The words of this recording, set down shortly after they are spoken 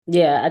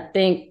Yeah, I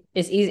think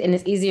it's easy and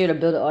it's easier to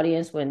build an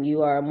audience when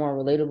you are more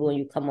relatable and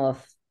you come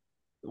off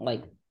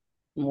like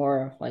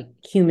more like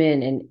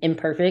human and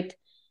imperfect.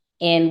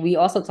 And we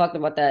also talked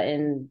about that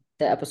in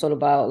the episode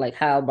about like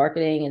how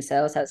marketing and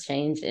sales has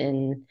changed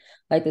in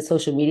like the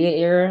social media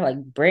era.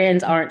 Like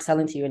brands aren't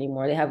selling to you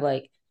anymore. They have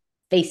like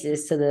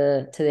faces to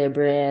their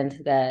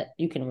brand that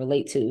you can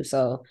relate to.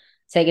 So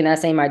taking that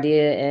same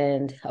idea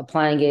and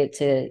applying it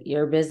to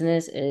your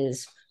business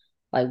is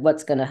like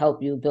what's going to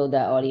help you build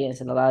that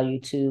audience and allow you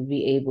to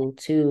be able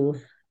to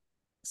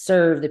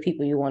serve the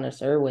people you want to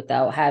serve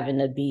without having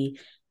to be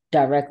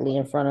directly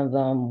in front of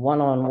them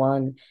one on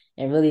one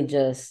and really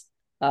just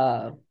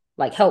uh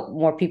like help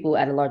more people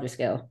at a larger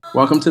scale.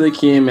 Welcome to the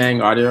Key and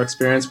Mang audio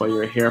experience, where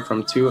you'll hear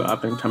from two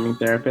up and coming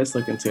therapists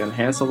looking to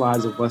enhance the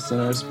lives of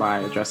listeners by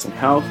addressing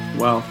health,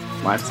 wealth,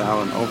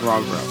 lifestyle, and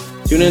overall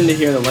growth. Tune in to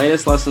hear the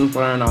latest lessons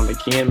learned on the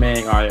Key and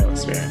Mang audio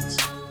experience.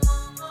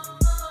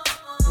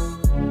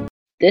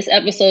 This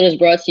episode is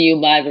brought to you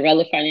by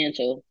Varela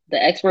Financial,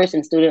 the experts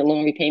in student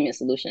loan repayment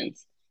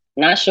solutions.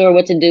 Not sure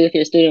what to do with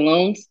your student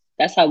loans?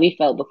 That's how we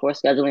felt before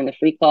scheduling the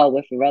free call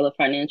with Varela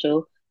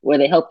Financial, where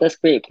they helped us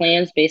create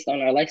plans based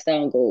on our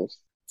lifestyle and goals.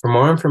 For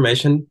more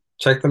information,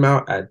 check them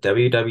out at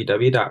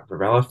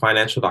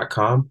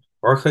www.varelafinancial.com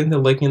or click the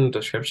link in the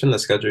description to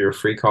schedule your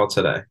free call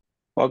today.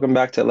 Welcome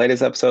back to the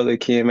latest episode of the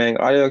Key and Mang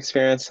audio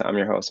experience. I'm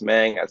your host,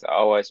 Mang. As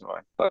always,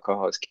 my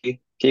co-host, Key.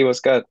 Key, what's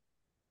good?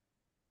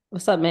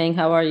 What's up, Mang?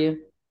 How are you?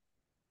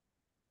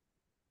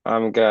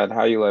 I'm good.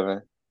 How you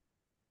living?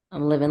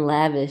 I'm living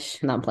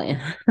lavish. Not playing.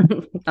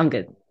 I'm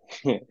good.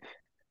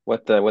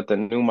 With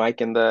the new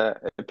mic in the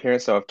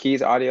appearance. So if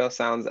Key's audio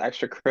sounds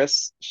extra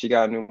crisp, she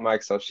got a new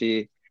mic, so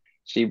she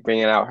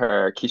bringing out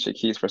her Keisha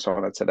Keys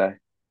persona today.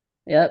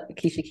 Yep,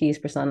 Keisha Keys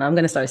persona. I'm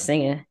gonna start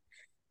singing.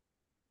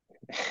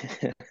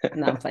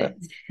 No, I'm playing.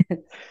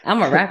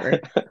 I'm a rapper.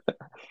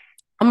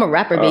 I'm a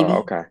rapper, Oh, baby.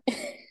 okay.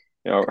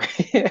 You know,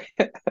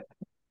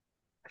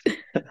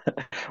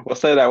 we'll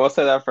say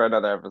that for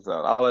another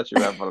episode. I'll let you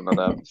rap on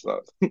another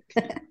episode.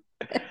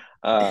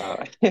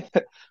 Uh,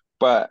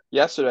 but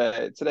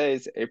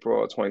today's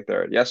April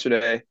 23rd.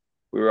 Yesterday,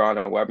 we were on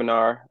a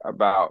webinar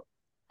about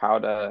how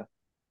to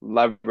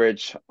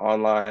leverage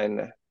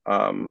online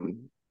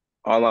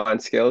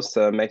skills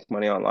to make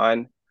money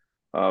online.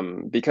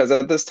 Because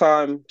at this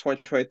time,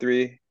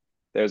 2023,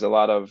 there's a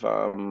lot of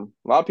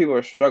people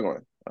are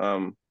struggling.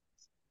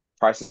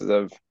 Prices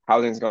of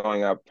housing is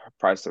going up,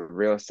 price of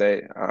real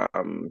estate,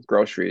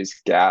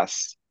 groceries,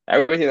 gas,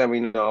 everything that we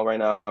know right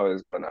now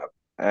is going up.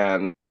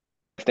 And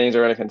if things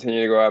are going to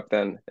continue to go up,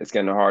 then it's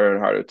getting harder and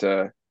harder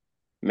to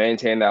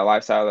maintain that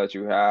lifestyle that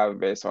you have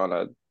based on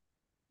the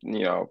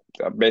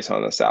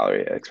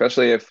salary,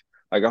 especially if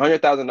like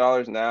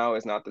 $100,000 now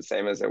is not the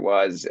same as it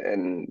was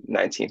in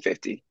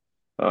 1950.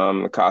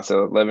 The cost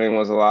of living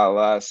was a lot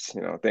less,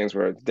 things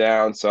were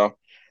down. So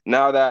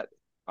now that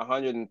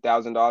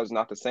 $100,000 is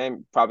not the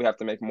same, probably have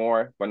to make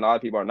more, but a lot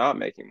of people are not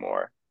making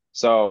more.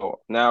 So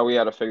now we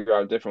got to figure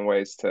out different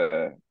ways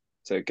to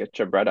get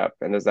your bread up.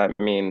 And does that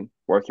mean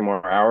working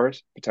more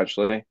hours?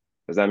 Potentially.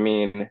 Does that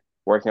mean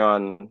working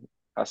on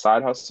a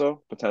side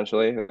hustle?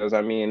 Potentially. Does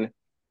that mean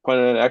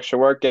putting in extra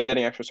work,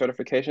 getting extra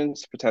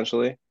certifications?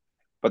 Potentially.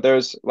 But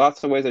there's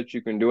lots of ways that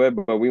you can do it.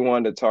 But we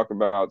wanted to talk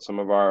about some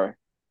of our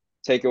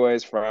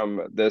takeaways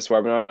from this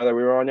webinar that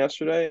we were on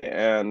yesterday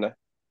and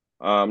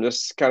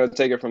just kind of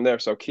take it from there.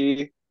 So,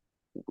 Key,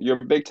 your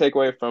big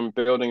takeaway from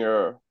building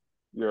your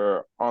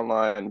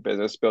online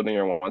business, building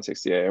your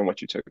 168, and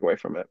what you took away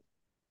from it.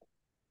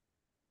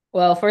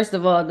 Well, first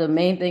of all, the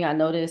main thing I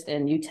noticed,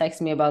 and you text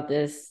me about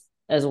this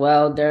as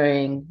well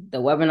during the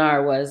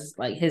webinar, was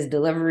like his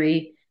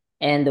delivery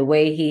and the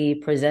way he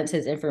presents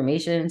his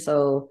information.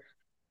 So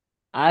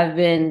I've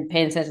been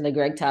paying attention to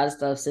Greg Todd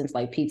stuff since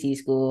like PT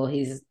school.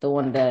 He's the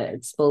one that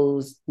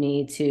exposed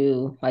me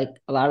to like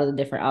a lot of the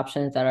different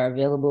options that are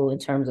available in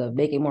terms of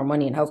making more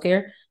money in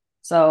healthcare.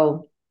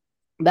 So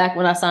back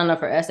when I signed up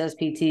for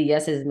SSPT,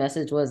 yes, his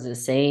message was the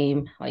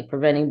same, like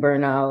preventing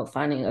burnout,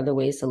 finding other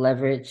ways to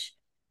leverage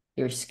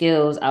your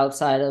skills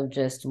outside of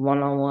just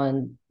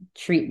one-on-one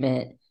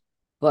treatment.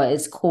 But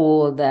it's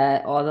cool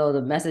that although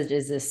the message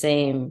is the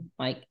same,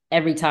 like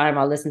every time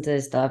I listen to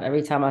his stuff,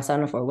 every time I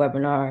sign up for a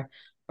webinar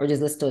or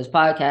just listen to his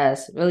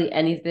podcast, really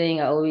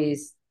anything, I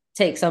always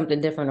take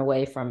something different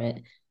away from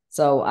it.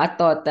 So I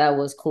thought that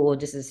was cool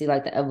just to see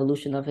like the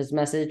evolution of his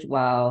message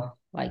while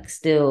like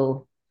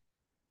still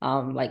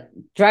like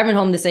driving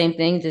home the same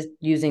thing, just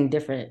using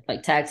different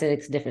like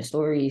tactics, different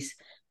stories,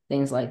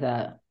 things like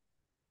that.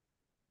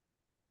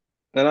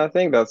 And I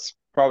think that's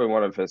probably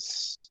one of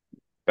his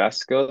best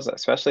skills,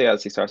 especially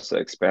as he starts to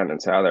expand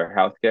into other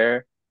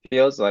healthcare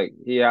fields. Like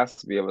he has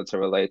to be able to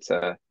relate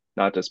to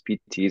not just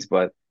PTs,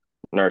 but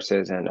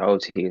nurses and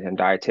OTs and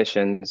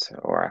dietitians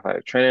or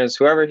athletic trainers,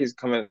 whoever is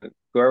coming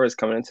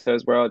into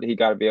his world, he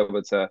got to be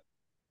able to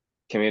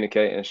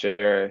communicate and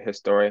share his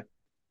story.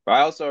 But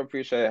I also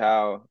appreciate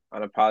how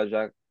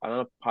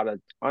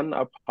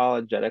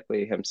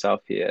unapologetically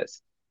himself he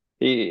is.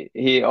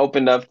 he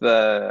opened up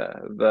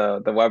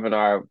the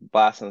webinar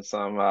blasting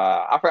some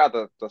I forgot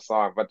the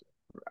song, but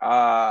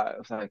it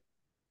was like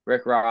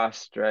Rick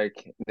Ross,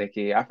 Drake,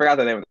 Nicki. I forgot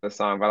the name of the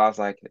song, but I was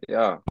like,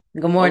 yo,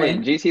 Good only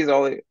morning. GT's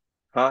only,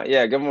 huh?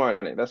 Yeah, good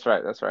morning. That's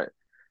right, that's right.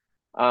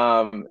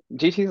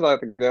 GT's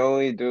like the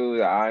only dude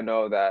that I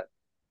know that,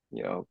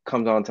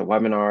 comes on to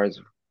webinars,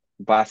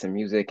 blasting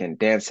music and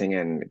dancing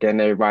and getting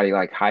everybody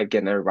like hype,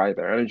 getting everybody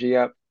their energy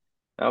up.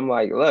 I'm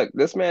like, look,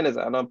 this man is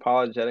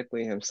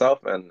unapologetically himself,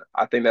 and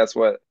I think that's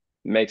what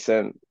makes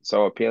him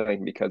so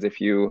appealing because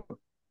if you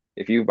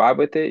vibe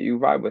with it, you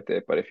vibe with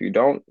it. But if you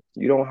don't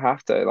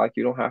have to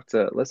you don't have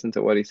to listen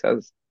to what he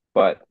says.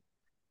 But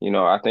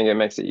I think it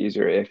makes it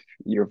easier if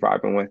you're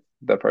vibing with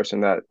the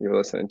person that you're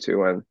listening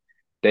to and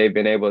they've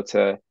been able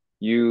to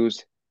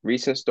use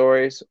recent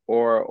stories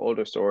or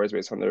older stories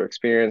based on their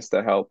experience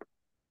to help,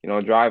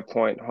 drive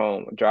points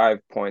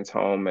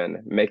home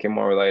and make it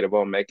more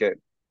relatable, make it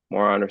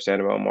more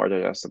understandable, more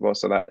digestible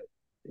so that,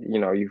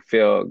 you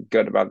feel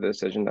good about the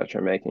decision that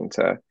you're making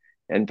to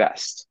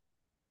invest.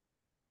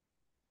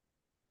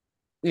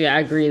 Yeah, I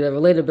agree. The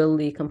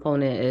relatability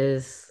component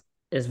is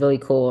really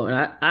cool.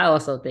 And I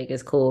also think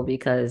it's cool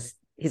because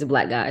he's a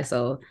black guy.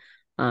 So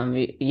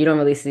you don't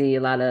really see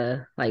a lot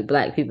of like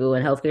black people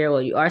in healthcare.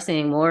 Well, you are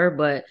seeing more,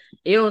 but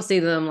you don't see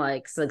them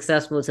like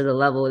successful to the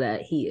level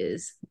that he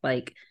is.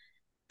 Like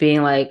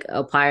being like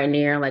a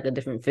pioneer in like a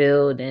different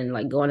field and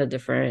like going a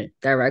different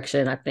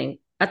direction. I think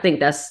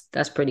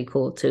that's pretty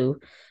cool too.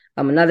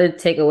 Another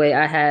takeaway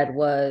I had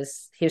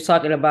was he was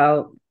talking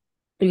about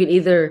you can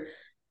either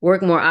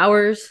work more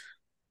hours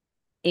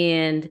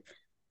and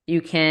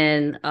you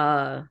can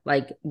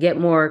like get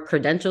more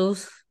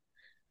credentials,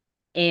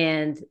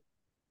 and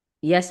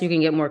yes, you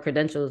can get more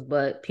credentials,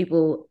 but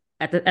people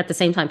at the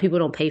same time, people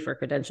don't pay for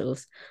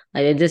credentials.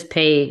 Like they just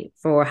pay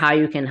for how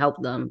you can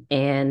help them.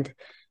 And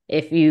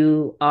if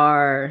you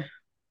are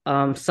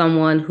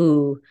someone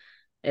who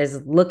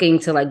is looking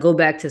to like go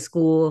back to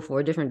school for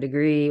a different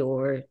degree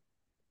or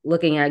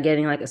looking at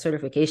getting like a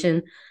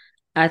certification,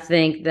 I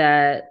think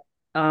that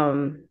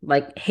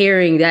like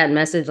hearing that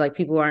message, like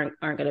people aren't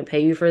going to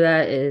pay you for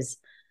that, is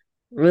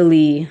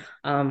really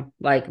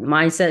like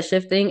mindset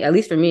shifting, at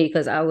least for me,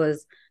 because I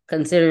was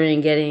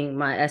considering getting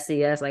my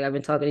SCS, like I've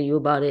been talking to you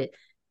about it.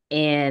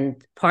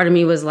 And part of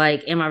me was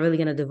like, am I really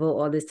going to devote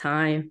all this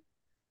time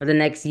for the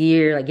next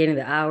year, like getting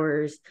the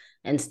hours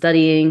and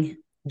studying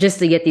just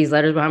to get these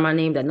letters behind my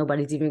name that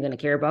nobody's even going to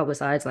care about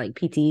besides like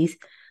PTs?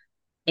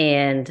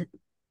 And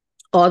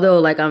although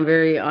like I'm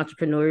very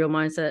entrepreneurial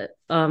mindset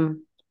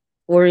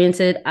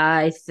oriented,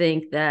 I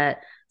think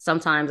that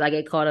sometimes I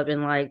get caught up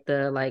in like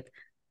the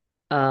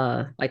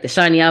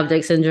shiny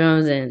object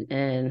syndromes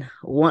and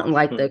wanting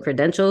like the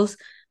credentials.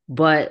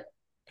 But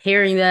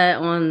hearing that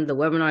on the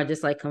webinar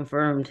just like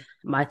confirmed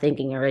my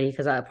thinking already,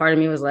 because part of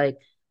me was like,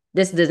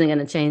 this isn't going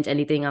to change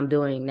anything I'm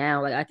doing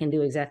now. Like I can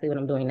do exactly what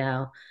I'm doing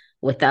now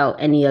without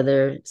any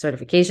other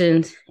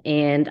certifications,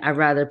 and I'd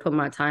rather put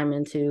my time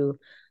into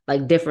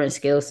like different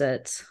skill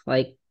sets,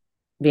 like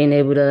being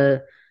able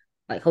to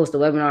like host a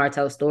webinar,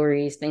 tell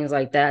stories, things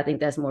like that. I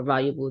think that's more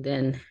valuable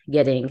than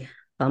getting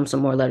some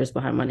more letters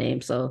behind my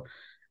name. So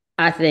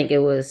I think it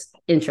was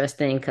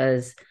interesting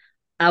because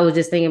I was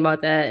just thinking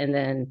about that, and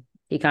then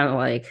he kind of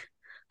like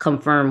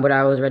confirmed what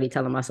I was already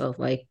telling myself.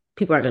 Like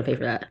people aren't gonna pay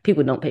for that.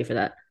 People don't pay for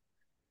that.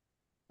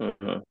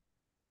 Mhm.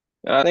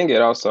 And I think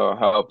it also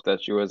helped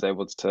that you was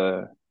able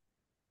to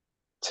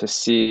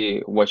see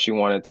what you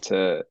wanted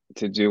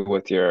to do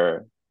with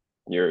your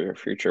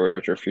future,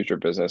 with your future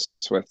business,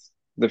 with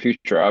the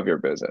future of your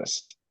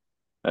business,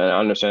 and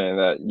understanding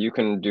that you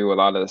can do a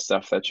lot of the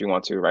stuff that you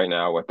want to right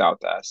now without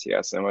the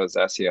SES, and what is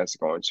the SES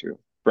going to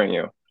bring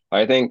you.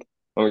 I think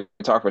when we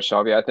talk with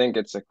Shelby, I think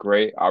it's a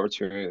great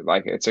opportunity.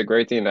 Like it's a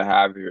great thing to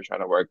have if you're trying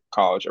to work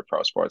college or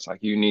pro sports. Like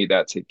you need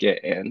that to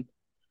get in.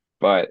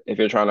 But if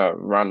you're trying to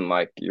run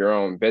like your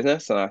own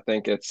business, and I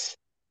think it's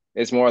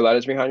more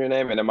letters behind your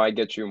name, and it might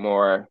get you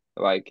more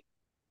like,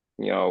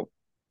 you know,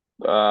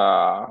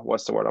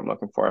 what's the word I'm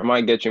looking for? It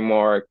might get you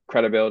more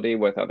credibility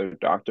with other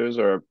doctors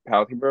or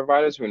healthcare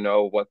providers who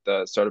know what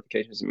the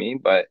certifications mean.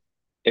 But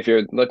if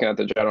you're looking at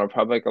the general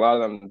public, a lot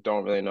of them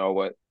don't really know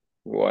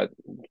what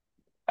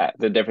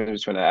the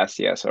difference between an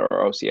SCS or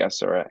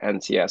OCS or an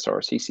NCS or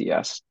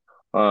CCS.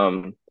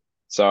 Um,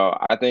 so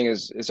I think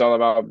it's all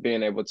about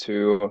being able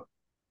to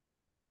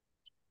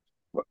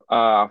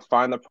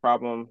find the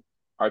problem,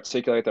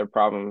 articulate their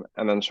problem,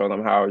 and then show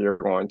them how you're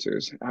going to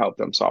help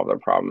them solve their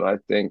problem. I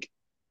think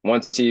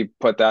once you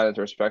put that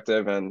into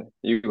perspective and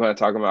you kind of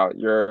talk about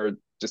your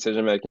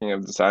decision making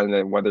of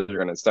deciding whether you're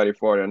going to study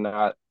for it or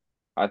not,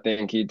 I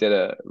think he did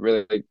a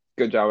really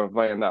good job of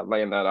laying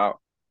that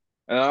out.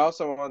 And I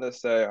also wanted to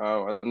say,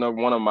 I know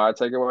one of my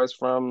takeaways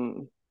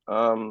from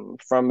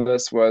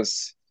this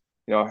was,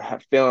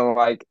 feeling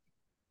like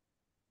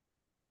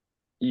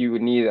you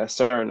would need a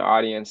certain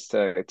audience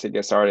to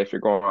get started if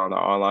you're going on the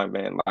online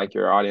man. Like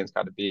your audience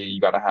got to be, you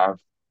got to have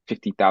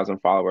 50,000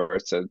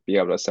 followers to be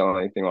able to sell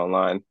anything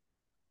online.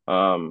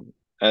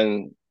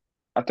 And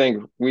I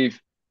think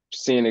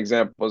seen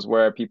examples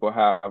where people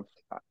have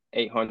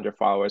 800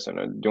 followers and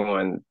are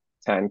doing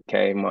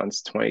 10K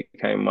months,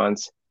 20K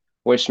months,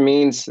 which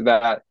means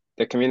that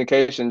the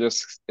communication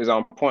just is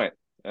on point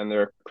and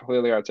they're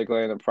clearly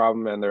articulating the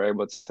problem and they're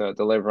able to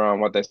deliver on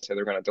what they say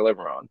they're going to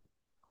deliver on.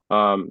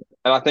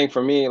 And I think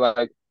for me,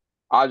 like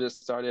I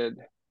just started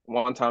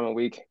one time a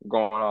week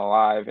going on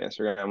live,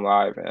 Instagram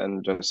live,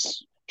 and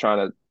just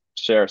trying to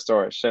share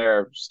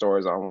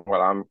stories on what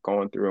I'm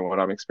going through and what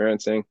I'm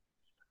experiencing.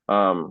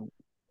 Um,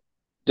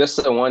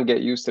 just to one,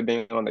 get used to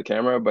being on the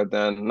camera, but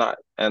then not,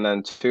 and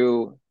then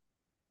two,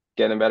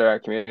 getting better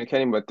at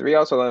communicating, but three,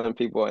 also letting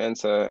people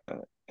into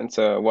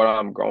what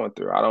I'm going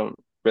through. I don't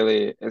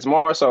really, it's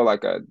more so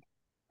like a,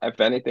 if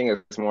anything,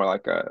 it's more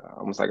like a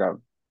almost like a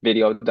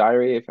video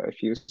diary, if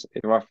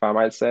I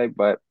might say.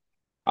 But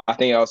I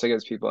think it also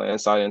gives people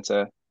insight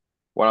into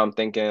what I'm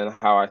thinking,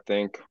 how I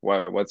think,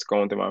 what's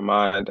going through my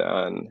mind,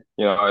 and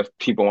if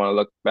people want to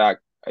look back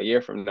a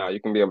year from now,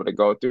 you can be able to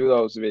go through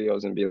those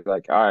videos and be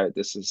like, all right,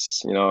 this is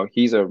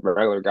he's a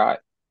regular guy.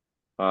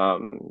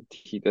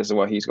 This is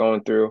what he's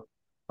going through.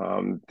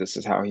 This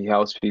is how he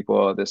helps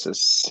people. This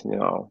is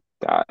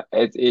that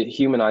it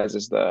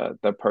humanizes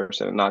the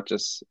person, not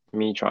just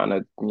me trying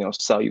to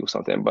sell you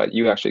something, but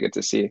you actually get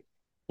to see,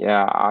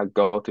 yeah, I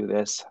go through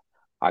this.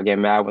 I get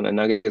mad when the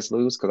Nuggets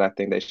lose because I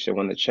think they should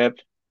win the chip.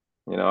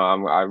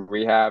 I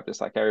rehab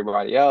just like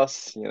everybody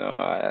else.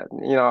 I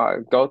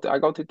go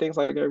through things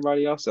like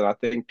everybody else, and I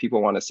think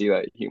people want to see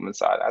that human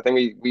side. I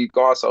think we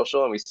go on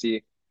social and we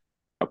see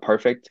a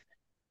perfect,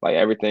 like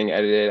everything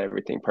edited,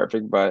 everything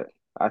perfect, but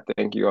I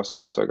think you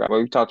also got, well,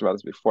 we've talked about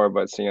this before,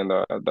 but seeing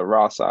the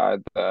raw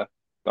side, the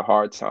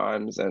hard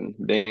times, and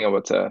being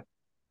able to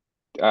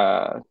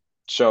uh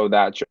show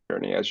that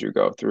journey as you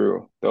go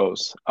through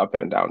those up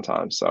and down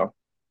times. So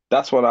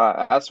that was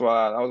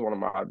one of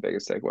my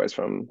biggest takeaways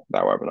from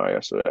that webinar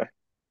yesterday.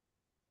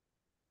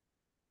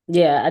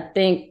 Yeah, I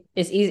think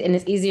it's easy and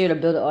it's easier to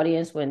build an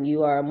audience when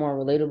you are more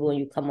relatable and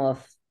you come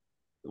off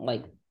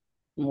like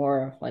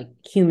more like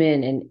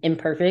human and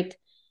imperfect.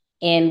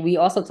 And we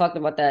also talked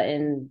about that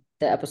in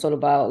the episode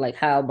about like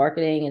how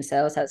marketing and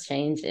sales has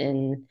changed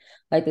in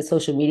like the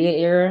social media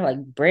era.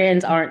 Like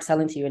brands aren't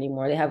selling to you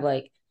anymore. They have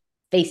like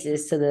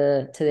faces to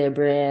their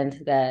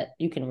brand that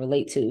you can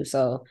relate to.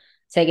 So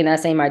taking that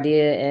same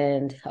idea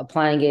and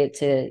applying it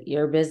to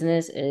your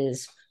business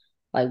is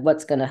like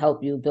what's going to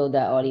help you build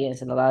that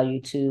audience and allow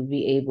you to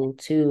be able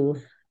to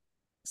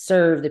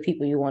serve the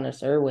people you want to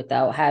serve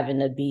without having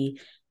to be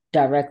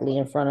directly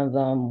in front of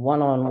them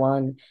one on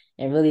one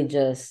and really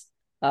just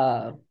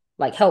uh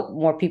like help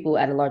more people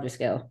at a larger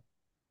scale.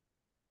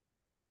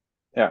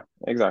 Yeah,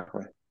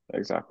 exactly.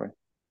 Exactly.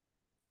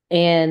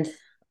 And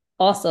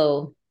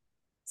also,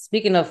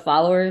 speaking of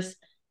followers,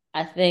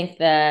 I think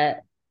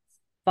that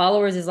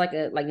followers is like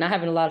a like not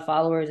having a lot of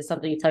followers is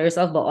something you tell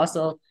yourself, but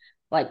also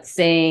like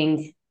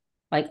saying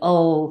like,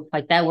 oh,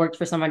 like that worked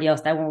for somebody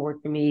else, that won't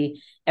work for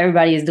me.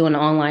 Everybody is doing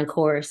an online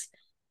course.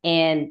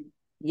 And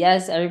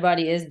yes,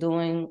 everybody is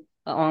doing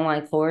an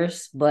online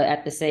course, but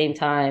at the same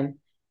time,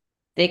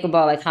 think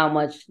about like how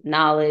much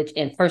knowledge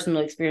and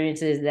personal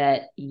experiences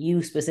that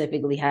you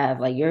specifically have.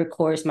 Like your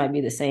course might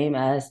be the same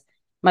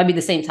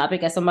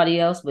topic as somebody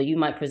else, but you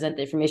might present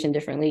the information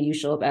differently. You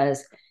show up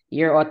as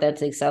your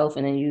authentic self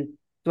and then you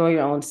throw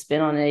your own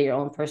spin on it, your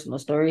own personal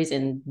stories.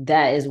 And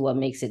that is what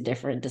makes it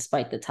different,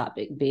 despite the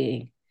topic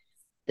being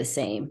the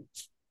same.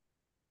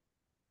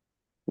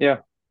 Yeah.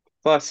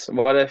 Plus,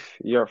 what if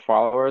your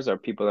followers are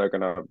people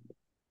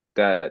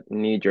that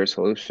need your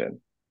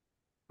solution?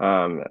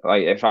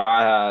 Like if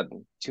I had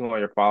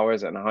 200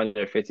 followers and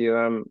 150 of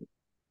them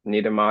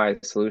needed my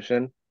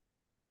solution,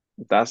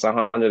 that's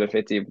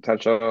 150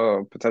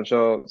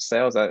 potential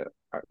sales that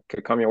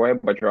could come your way,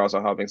 but you're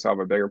also helping solve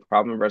a bigger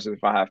problem versus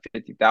if I have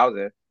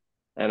 50,000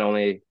 and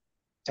only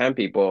 10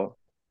 people,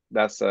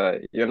 that's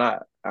you're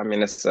not, I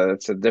mean, it's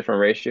a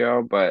different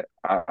ratio, but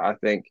I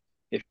think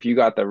if you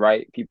got the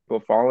right people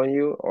following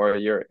you or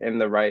you're in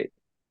the right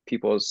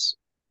people's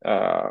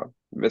uh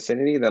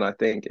vicinity, then I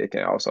think it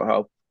can also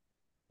help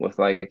with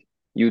like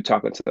you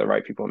talking to the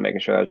right people and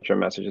making sure that your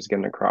message is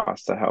getting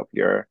across to help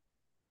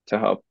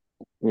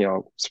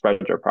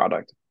spread your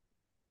product.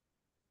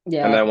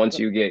 And Yeah, then once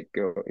you get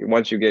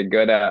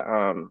good at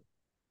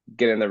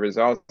getting the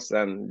results,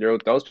 then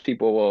those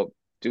people will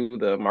do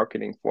the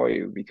marketing for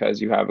you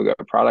because you have a good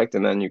product,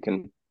 and then you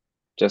can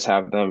just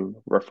have them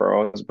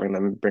referrals,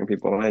 bring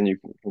people in. You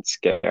can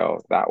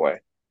scale that way.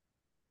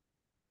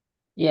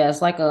 yeah,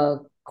 it's like a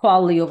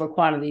quality over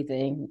quantity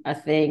thing. I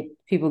think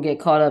people get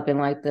caught up in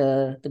like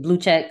the blue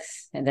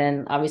checks and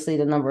then obviously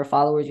the number of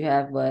followers you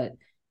have, but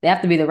they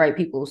have to be the right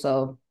people.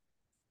 So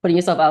putting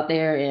yourself out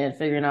there and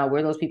figuring out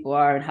where those people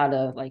are and how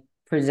to like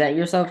present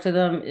yourself to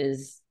them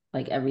is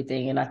like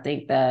everything. And I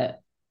think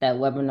that that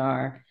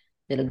webinar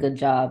did a good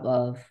job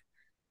of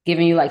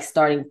giving you like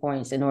starting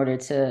points in order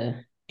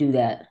to do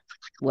that,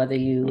 whether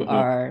you Hmm.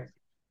 are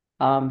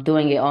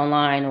doing it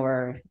online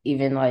or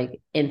even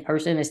like in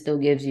person, it still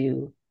gives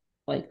you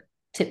like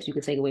tips you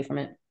could take away from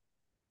it.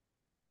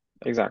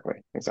 Exactly.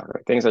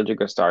 Things that you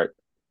could start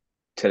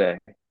today.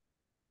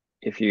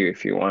 if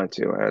you want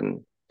to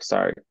and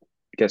start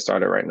get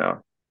started right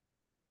now.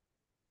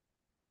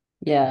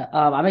 Yeah,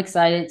 I'm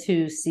excited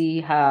to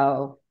see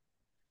how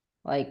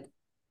like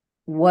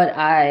what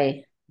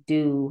I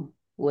do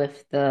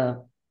with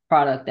the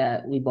product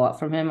that we bought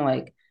from him,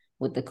 like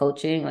with the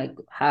coaching, like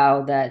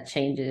how that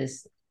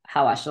changes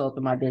how I show up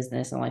in my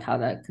business and like how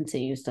that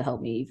continues to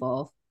help me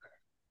evolve.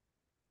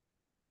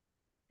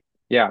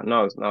 Yeah,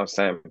 no, no,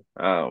 same.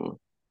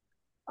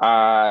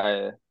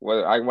 I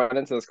went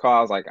into this call.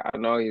 I was like, I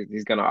know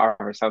he's gonna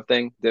offer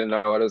something. Didn't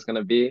know what it was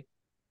gonna be,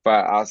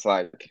 but I was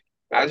like,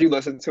 as you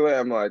listen to it,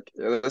 I'm like,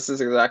 "Yeah, this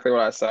is exactly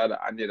what I said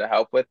I needed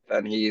help with,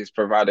 and he's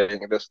providing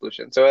the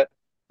solution to it.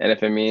 And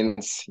if it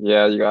means,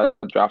 yeah, you gotta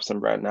drop some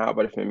bread now,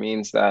 but if it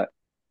means that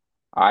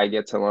I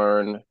get to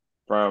learn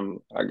from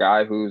a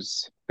guy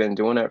who's been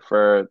doing it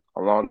for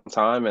a long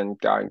time and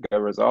gotten good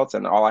results,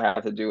 and all I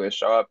have to do is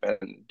show up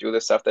and do the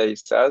stuff that he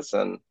says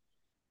and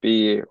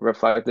be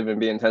reflective and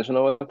be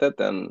intentional with it,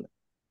 then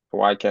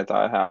why can't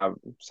I have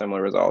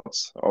similar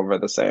results over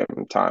the same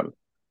time?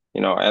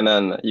 And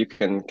then you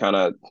can kind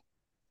of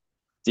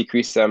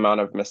decrease the amount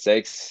of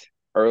mistakes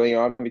early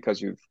on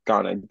because you've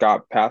kind of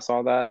got past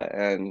all that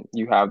and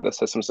you have the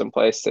systems in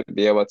place to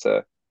be able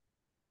to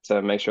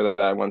make sure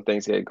that when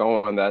things get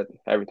going, that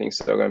everything's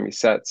still going to be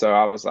set. So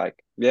I was like,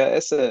 yeah,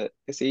 it's an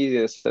easy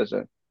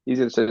decision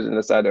to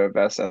decide to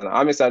invest in.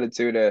 I'm excited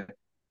too to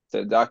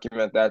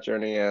document that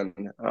journey and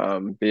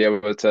be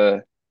able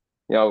to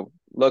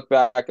look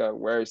back at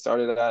where he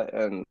started at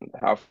and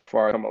how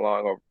far I come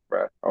along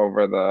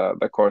over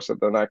the course of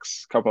the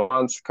next couple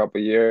months,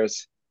 couple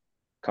years,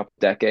 couple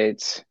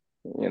decades.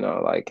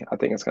 Like I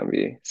think it's gonna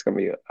be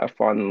a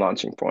fun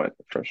launching point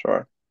for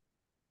sure.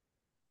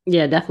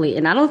 Yeah, definitely.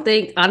 And I don't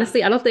think,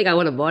 honestly, I don't think I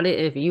would have bought it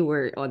if you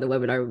were on the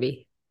webinar with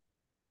me.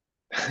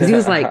 Because he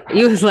was like,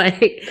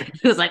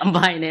 I'm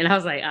buying it. And I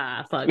was like,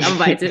 ah, fuck, I'm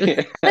buying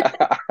it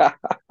too.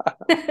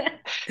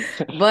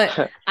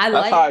 But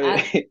That's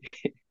how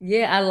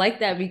yeah, I like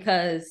that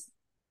because,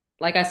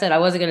 like I said, I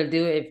wasn't gonna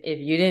do it if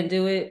you didn't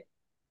do it.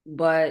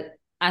 But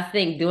I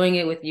think doing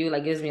it with you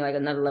like gives me like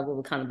another level of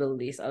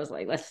accountability. So I was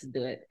like, let's just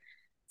do it.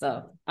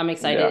 So I'm yeah.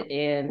 excited,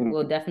 and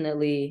we'll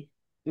definitely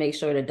make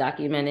sure to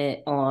document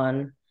it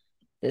on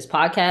this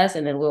podcast,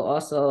 and then we'll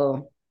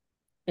also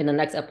in the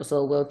next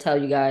episode we'll tell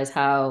you guys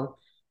how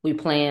we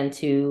plan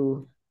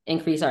to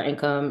increase our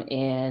income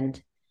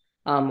and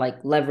like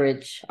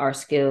leverage our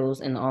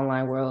skills in the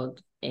online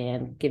world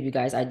and give you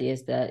guys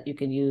ideas that you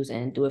can use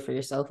and do it for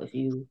yourself if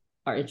you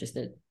are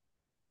interested.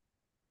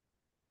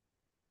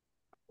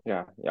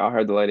 Yeah, y'all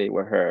heard the lady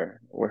with her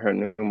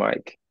new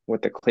mic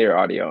with the clear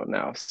audio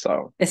now.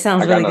 So It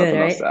sounds I got really good,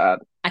 nothing else right? to add.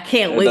 I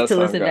can't It wait does to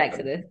sound listen back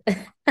to good. this.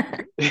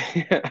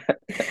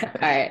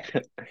 All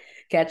right.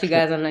 Catch you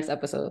guys on the next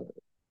episode.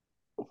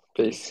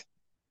 Peace.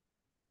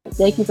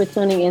 Thank you for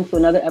tuning in to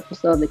another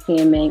episode of the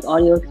Key and Mang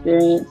audio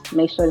experience.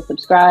 Make sure to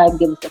subscribe,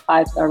 give us a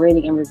 5-star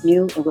rating and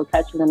review, and we'll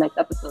catch you in the next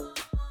episode.